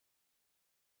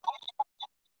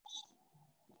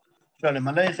שלום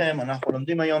עליכם, אנחנו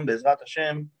לומדים היום בעזרת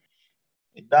השם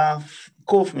דף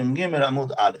קמ"ג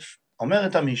עמוד א',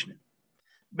 אומרת המשנה,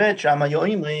 בית שמאי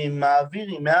אומרים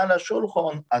מעבירים מעל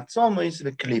השולחן עצומס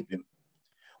וקליפים,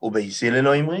 ובית הלל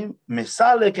אומרים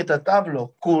מסלק את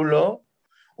הטבלו כולו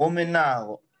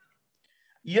ומנערו.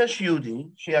 יש יהודי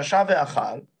שישב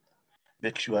ואכל,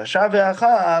 וכשהוא ישב ואכל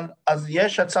אז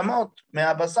יש עצמות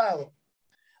מהבשר,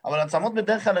 אבל עצמות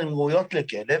בדרך כלל הן ראויות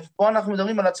לכלב. פה אנחנו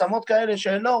מדברים על עצמות כאלה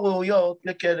שלא ראויות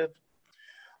לכלב,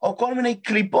 או כל מיני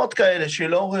קליפות כאלה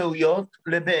שלא ראויות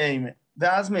לבהמה,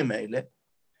 ואז ממילא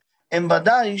הם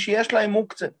ודאי שיש להם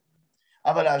מוקצה.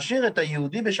 אבל להשאיר את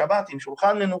היהודי בשבת עם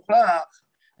שולחן מנופח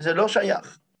זה לא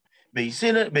שייך.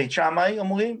 בית שמאי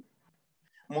אומרים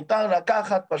מותר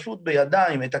לקחת פשוט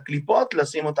בידיים את הקליפות,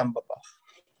 לשים אותם בפח.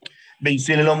 בית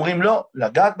הלל אומרים לא,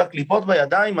 לגעת בקליפות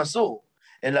בידיים אסור,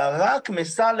 אלא רק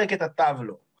מסלק את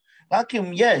הטבלו. רק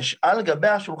אם יש על גבי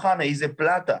השולחן איזה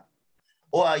פלטה,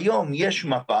 או היום יש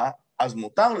מפה, אז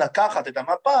מותר לקחת את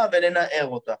המפה ולנער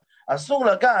אותה. אסור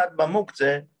לגעת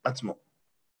במוקצה עצמו.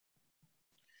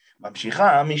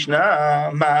 ממשיכה המשנה,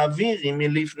 מעבירים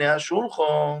מלפני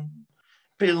השולחן,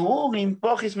 פירורים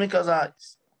פוכיס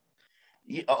מכזייס.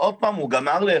 עוד פעם הוא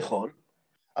גמר לאכול,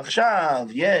 עכשיו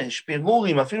יש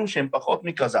פירורים אפילו שהם פחות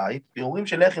מכזית, פירורים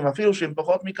של לחם אפילו שהם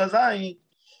פחות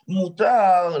מכזית,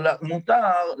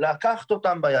 מותר לקחת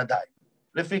אותם בידיים,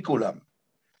 לפי כולם.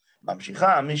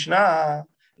 ממשיכה המשנה,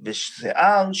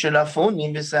 ושיער של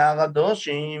אפונים ושיער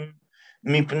הדושים,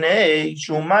 מפני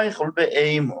שהוא מייחול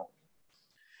באימו.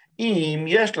 אם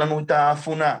יש לנו את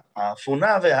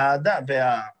האפונה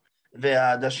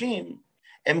והעדשים,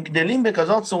 הם גדלים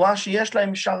בכזאת צורה שיש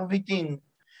להם שרביטים.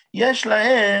 יש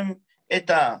להם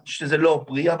שזה לא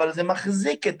פרי, אבל זה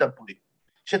מחזיק את הפרי,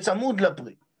 שצמוד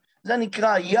לפרי. זה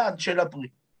נקרא יד של הפרי.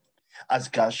 אז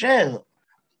כאשר,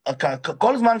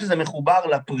 כל זמן שזה מחובר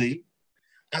לפרי,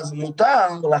 אז מותר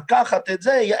לקחת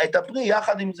את הפרי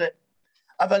יחד עם זה.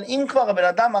 אבל אם כבר הבן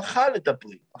אדם אכל את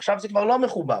הפרי, עכשיו זה כבר לא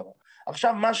מחובר.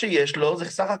 עכשיו מה שיש לו זה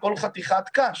סך הכל חתיכת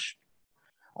קש.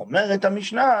 אומרת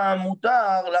המשנה,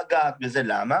 מותר לגעת בזה.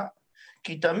 למה?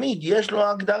 כי תמיד יש לו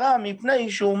הגדרה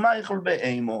מפני שהוא מייחול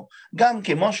באימו. גם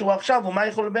כמו שהוא עכשיו הוא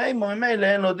מייחול באימו, ממילא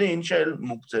אין לו דין של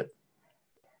מוקצה.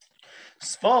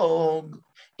 ספוג,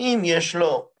 אם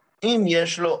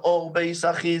יש לו אור בייס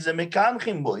אחי זה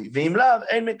מקנחים בוי, ואם לאו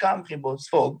אין מקנחים בו.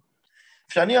 ספוג,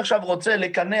 כשאני עכשיו רוצה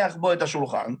לקנח בו את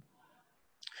השולחן,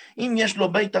 אם יש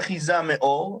לו בית אחיזה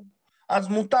מאור, אז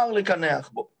מותר לקנח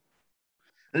בו.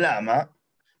 למה?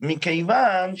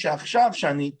 מכיוון שעכשיו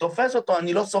שאני תופס אותו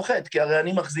אני לא סוחט, כי הרי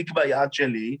אני מחזיק ביד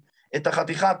שלי את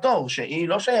החתיכת אור שהיא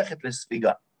לא שייכת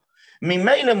לספיגה.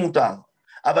 ממילא מותר,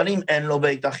 אבל אם אין לו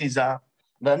בית אחיזה,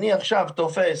 ואני עכשיו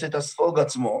תופס את הספוג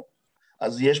עצמו,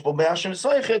 אז יש פה בעיה של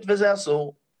סוחט וזה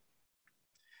אסור.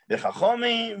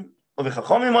 וחכמים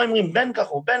אומרים בין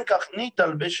כך ובין כך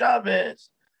ניטל בשבת,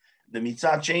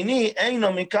 ומצד שני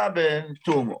אינו מקבל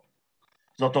תומו.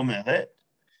 זאת אומרת,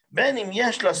 בין אם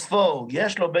יש לספוג,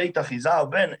 יש לו בית אחיזה או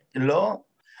בין לא,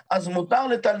 אז מותר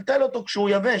לטלטל אותו כשהוא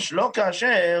יבש,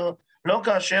 לא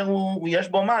כאשר יש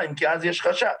בו מים, כי אז יש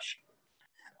חשש.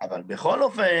 אבל בכל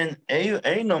אופן,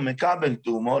 אינו מקבל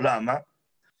תומו, למה?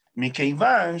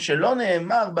 מכיוון שלא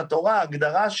נאמר בתורה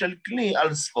הגדרה של כלי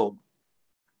על ספוג.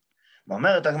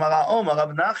 אומרת הגמרא, אומר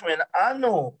רב נחמן,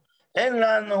 אין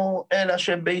לנו אלא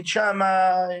שבית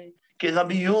שמאי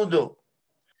כרבי יהודו,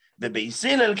 ובית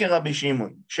הלל כרבי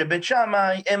שמעון, שבית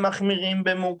שמאי הם מחמירים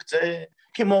במוקצה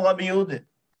כמו רבי יהודה.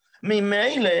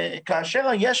 ממילא, כאשר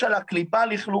יש על הקליפה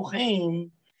לכלוכים,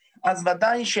 אז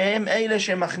ודאי שהם אלה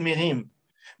שמחמירים,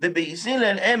 ובית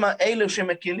הלל הם אלה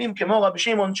שמקילים כמו רבי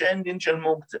שמעון שאין דין של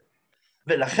מוקצה.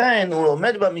 ולכן הוא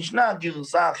לומד במשנה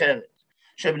גרסה אחרת,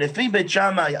 שלפי בית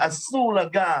שמאי אסור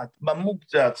לגעת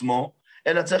במוקצה עצמו,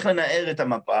 אלא צריך לנער את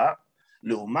המפה,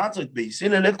 לעומת זאת בית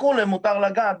הלל לכולם מותר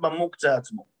לגעת במוקצה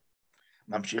עצמו.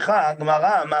 ממשיכה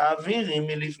הגמרא, מעבירים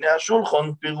מלפני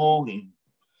השולחן פירורים.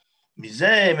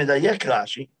 מזה מדייק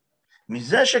רש"י,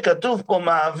 מזה שכתוב פה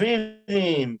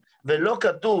מעבירים ולא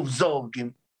כתוב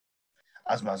זורגים,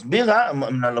 אז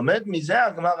לומד מזה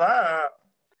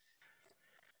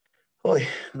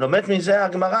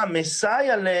הגמרא,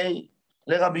 מסייע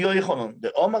לרבי יוחנן.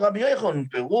 דאמר רבי יוחנן,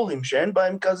 פירורים שאין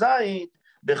בהם כזית,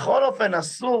 בכל אופן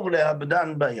אסור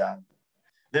לאבדן ביד.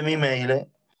 וממילא,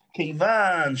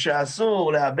 כיוון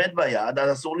שאסור לאבד ביד,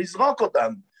 אז אסור לזרוק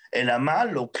אותם. אלא מה?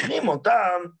 לוקחים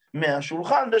אותם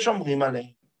מהשולחן ושומרים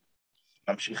עליהם.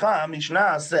 ממשיכה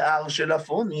המשנה, שיער של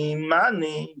אפונים,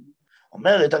 מני.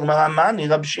 אומרת הגמרא, מני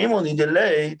רב שמעון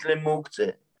דלית למוקצה.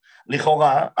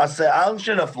 לכאורה, השיער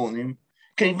של אפונים,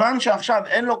 כיוון שעכשיו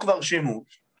אין לו כבר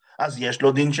שימוש, אז יש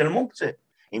לו דין של מוקצה.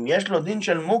 אם יש לו דין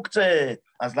של מוקצה,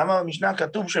 אז למה במשנה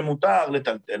כתוב שמותר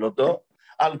לטלטל אותו?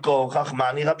 על כורכך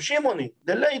מאני רב שמעוני,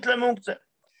 דלית למוקצה.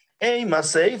 אימה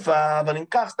סייפה, אבל אם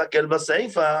כך תסתכל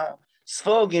בסייפה,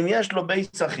 ספוג אם יש לו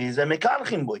בית אחי, זה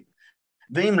מקנחים בוי.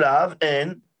 ואם לאו,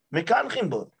 אין מקנחים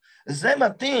בוי. זה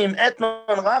מתאים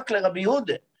אתנון רק לרבי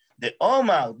יהודה.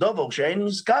 דאמר דובר שאין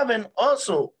מסכוון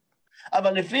אוסור.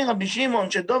 אבל לפי רבי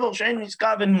שמעון שדובר שאין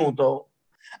מסכוון מותר,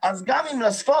 אז גם אם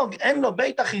לספוג אין לו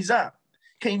בית אחיזה,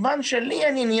 כיוון שלי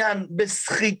אין עניין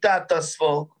בסחיטת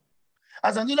הספוג,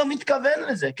 אז אני לא מתכוון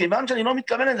לזה. כיוון שאני לא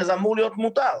מתכוון לזה, זה אמור להיות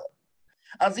מותר.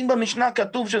 אז אם במשנה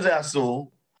כתוב שזה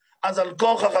אסור, אז על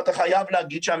כורכך אתה חייב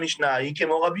להגיד שהמשנה היא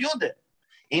כמו רבי יהודה.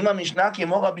 אם המשנה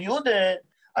כמו רבי יהודה,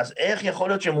 אז איך יכול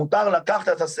להיות שמותר לקחת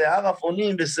את השיער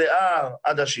אפונים בשיער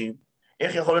עדשים?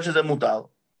 איך יכול להיות שזה מותר?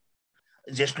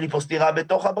 אז יש לי פה סתירה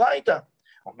בתוך הברייתא.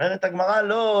 אומרת הגמרא,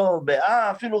 לא,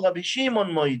 אפילו רבי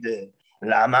שמעון מוידה.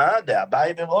 למה?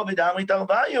 דאביי ורבי דאמרית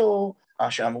ארבעיו,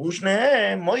 שאמרו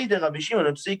שניהם, מוידה רבי שמעון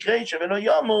לפסיק רישא ולא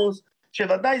יומוס,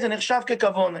 שוודאי זה נחשב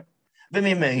ככוונה.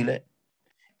 וממילא,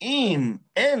 אם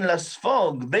אין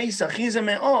לספוג בייס אחיזה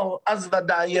מאור, אז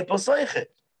ודאי יהיה פה סויכת.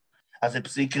 אז זה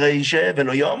פסיק רישא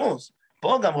ולא יומוס.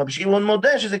 פה גם רבי שמעון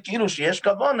מודה שזה כאילו שיש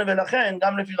כוונה, ולכן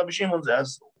גם לפי רבי שמעון זה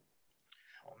אסור.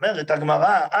 אומרת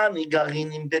הגמרא, אני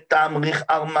גרעינים דתמריך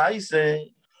ארמייסה,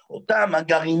 אותם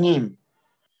הגרעינים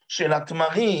של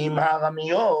התמרים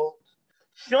הארמיות,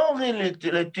 שורי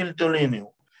לטלטוליניו.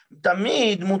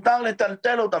 תמיד מותר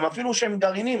לטלטל אותם, אפילו שהם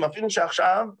גרעינים, אפילו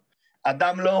שעכשיו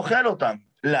אדם לא אוכל אותם.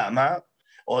 למה?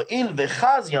 הואיל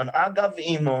וחזיון אגב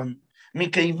אימון,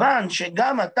 מכיוון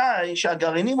שגם מתי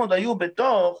שהגרעינים עוד היו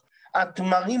בתוך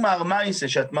התמרים הארמייסה,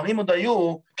 שהתמרים עוד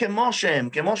היו כמו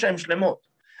שהם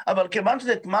שלמות. אבל כיוון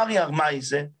שזה תמרי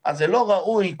ארמייסה, אז זה לא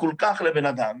ראוי כל כך לבן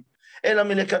אדם, אלא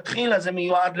מלכתחילה זה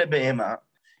מיועד לבהמה.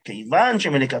 כיוון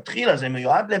שמלכתחילה זה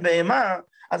מיועד לבהמה,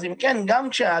 אז אם כן, גם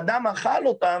כשהאדם אכל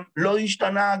אותם, לא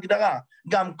השתנה ההגדרה.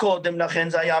 גם קודם לכן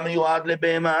זה היה מיועד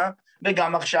לבהמה,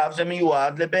 וגם עכשיו זה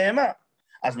מיועד לבהמה.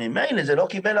 אז ממילא זה לא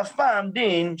קיבל אף פעם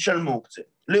דין של מוקצה.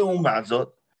 לעומת זאת,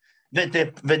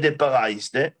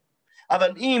 ודפרייסטה,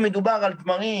 אבל אם מדובר על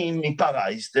תמרים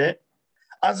מפרייסטה,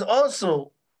 אז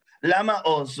אוסור. למה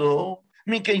אוסור?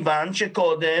 מכיוון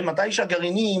שקודם, מתי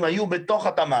שהגרעינים היו בתוך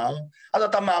התמר, אז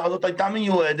התמר הזאת הייתה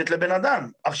מיועדת לבן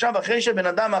אדם. עכשיו, אחרי שבן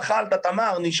אדם אכל את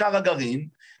התמר, נשאר הגרעין,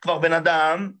 כבר בן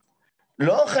אדם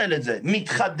לא אוכל את זה.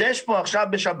 מתחדש פה עכשיו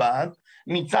בשבת,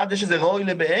 מצד שזה ראוי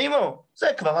לבהמו, זה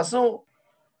כבר אסור.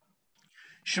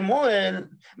 שמואל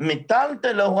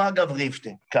מטלטלו אגב ריפתה.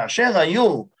 כאשר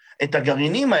היו את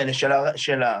הגרעינים האלה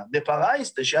של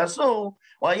הדפרייסטה שאסור,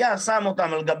 הוא היה שם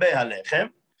אותם על גבי הלחם,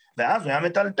 ואז הוא היה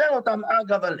מטלטל אותם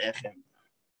אגב הלחם.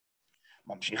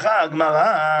 ממשיכה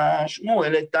הגמרא,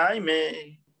 שמואל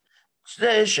לטיימי,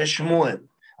 זה ששמואל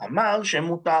אמר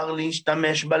שמותר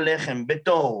להשתמש בלחם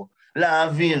בתור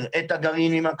להעביר את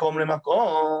הגרעין ממקום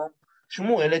למקום,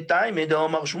 שמואל לטיימי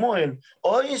דאמר שמואל,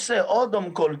 אויסה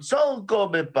אודום כל צורכו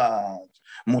בפת,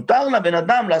 מותר לבן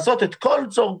אדם לעשות את כל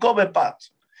צורכו בפת.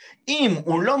 אם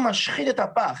הוא לא משחית את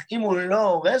הפח, אם הוא לא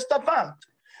הורס את הפת,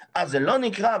 אז זה לא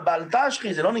נקרא בעל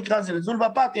תשחי, זה לא נקרא זלזול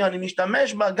בפת, אם אני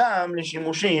משתמש בה גם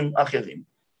לשימושים אחרים.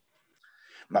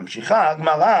 ממשיכה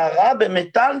הגמרא, רבי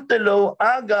מטלטלו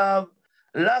אגב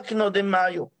לקנו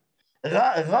דמאיו.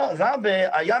 רבי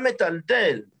היה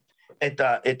מטלטל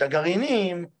את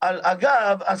הגרעינים על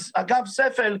אגב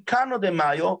ספל קנו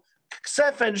דמאיו,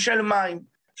 ספל של מים,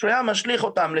 שהוא היה משליך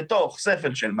אותם לתוך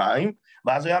ספל של מים,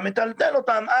 ואז הוא היה מטלטל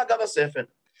אותם אגב הספל.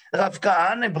 רב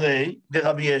כהנא ברי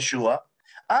ורבי ישוע,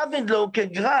 עבד לו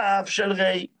כגרף של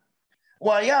רי.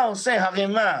 הוא היה עושה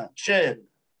הרמה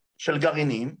של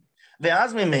גרעינים,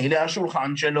 ואז ממילא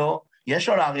השולחן שלו, יש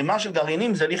לו להרמה של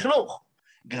גרעינים, זה לכלוך.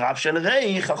 גרף של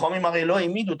רי, חכמים הרי לא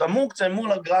העמידו את המוקצה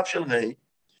מול הגרף של רי.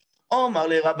 אומר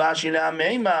לרבשי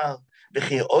להמימר,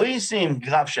 וכי אויסים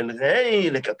גרף של רי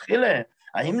לכתחילה,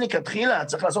 האם לכתחילה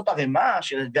צריך לעשות הרמה,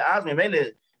 ואז ממילא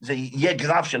זה יהיה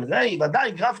גרף של רי?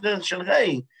 ודאי גרף של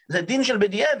רי, זה דין של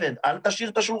בדיעבד, אל תשאיר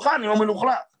את השולחן אם הוא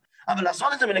מלוכלך. אבל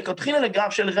לעשות את זה מלכתחילה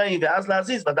לגרף של רי, ואז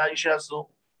להזיז, ודאי שאסור.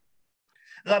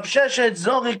 רב ששת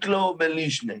זוריק לו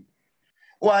בלישני.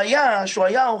 שהוא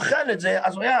היה אוכל את זה,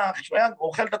 אז כשהוא היה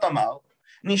אוכל את התמר,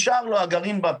 נשאר לו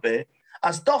הגרעין בפה,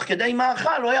 אז תוך כדי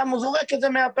מאכל הוא היה זורק את זה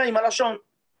מהפה עם הלשון.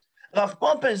 רב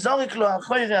פופה זוריק לו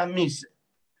אחרי המיסה.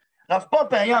 רב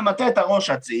פופה היה מטה את הראש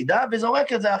הצידה,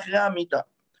 וזורק את זה אחרי המיטה.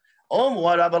 אומרו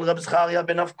עליו על רב זכריה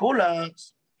בן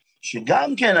אבקולס,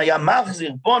 שגם כן היה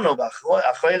מחזיר פונו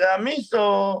אחרי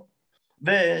המיסו,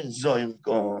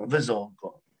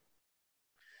 וזורקו.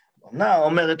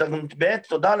 אומרת ב',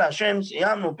 תודה להשם,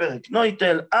 סיימנו פרק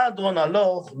נויטל, אדרון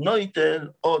הלוך, נויטל,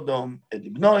 אודום,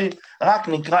 אדיבנוי, רק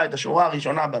נקרא את השורה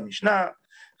הראשונה במשנה,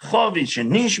 חובי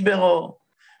שנשברו,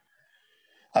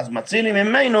 אז מצילי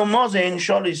ממנו מוזין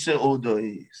שולי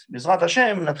סעודויס. בעזרת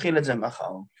השם נתחיל את זה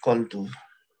מחר, כל טוב.